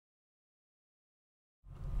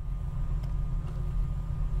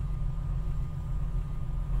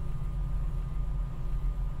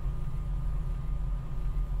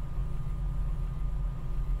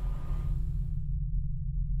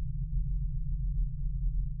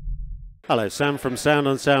Hello, Sam from Sound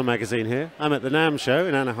on Sound magazine here. I'm at the NAMM show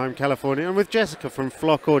in Anaheim, California. I'm with Jessica from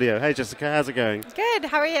Flockj. Hey Jessica, how's it going? Good,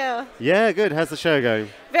 how are you? Yeah, good. How's the show going?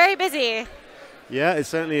 Very busy. Yeah, it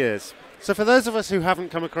certainly is. So for those of us who haven't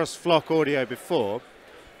come across Flockj before,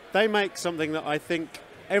 they make something that I think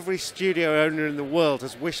every studio owner in the world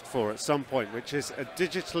has wished for at some point, which is a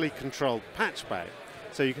digitally controlled patch bay.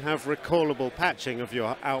 So you can have recallable patching of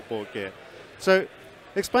your outboard gear. So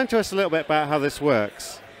explain to us a little bit about how this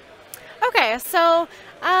works. Okay, so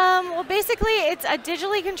well, basically it's a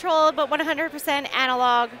digitally controlled but 100%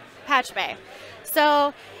 analog patch bay.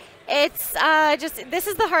 So it's this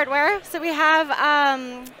is the hardware. So we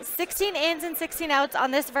have 16 ins and 16 outs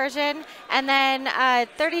on this version, and then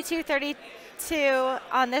 32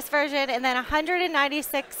 on this version, and then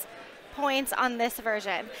 196 points on this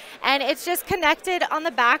version. And it's just connected on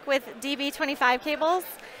the back with DB25 cables.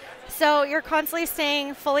 So you're constantly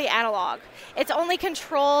staying fully analog. It's only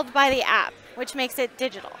controlled by the app, which makes it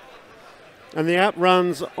digital. And the app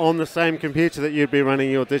runs on the same computer that you'd be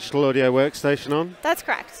running your digital audio workstation on? That's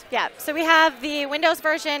correct, yeah. So we have the Windows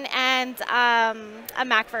version and a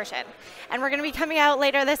Mac version. And we're going to be coming out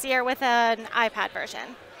later this year with an iPad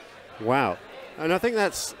version. Wow. And I think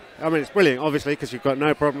that's, I mean, it's brilliant, obviously, because you've got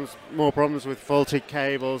more problems with faulty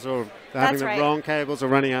cables or having the wrong cables or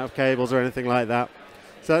running out of cables or anything like that.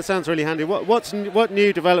 So that sounds really handy. What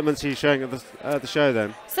new developments are you showing at the show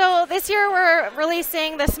then? So this year we're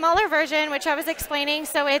releasing the smaller version, which I was explaining.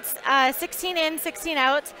 So it's 16 in, 16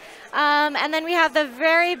 out. And then we have the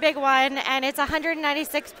very big one, and it's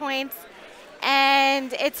 196 points.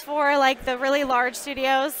 And it's for like the really large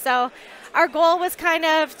studios. So our goal was kind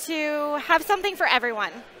of to have something for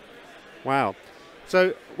everyone. Wow.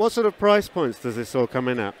 So what sort of price points does this all come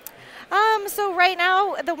in at? So right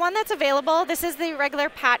now, the one that's available, this is the regular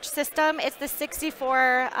patch system. It's the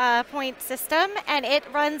 64 point system, and it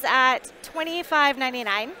runs at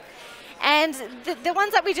 $25.99. And the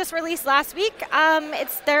ones that we just released last week,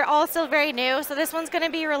 they're all still very new. So this one's going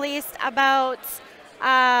to be released about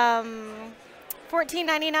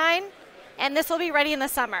 $14.99, and this will be ready in the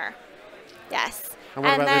summer. Yes.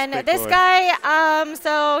 And then this guy,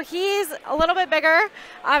 so he's a little bit bigger,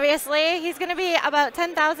 obviously. He's going to be about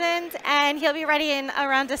 10,000, and he'll be ready in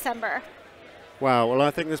around December. Wow, well, I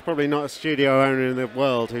think there's probably not a studio owner in the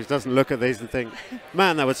world who doesn't look at these and think,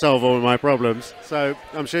 man, that would solve all of my problems. So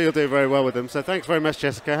I'm sure you'll do very well with them. So thanks very much,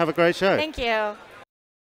 Jessica. Have a great show. Thank you.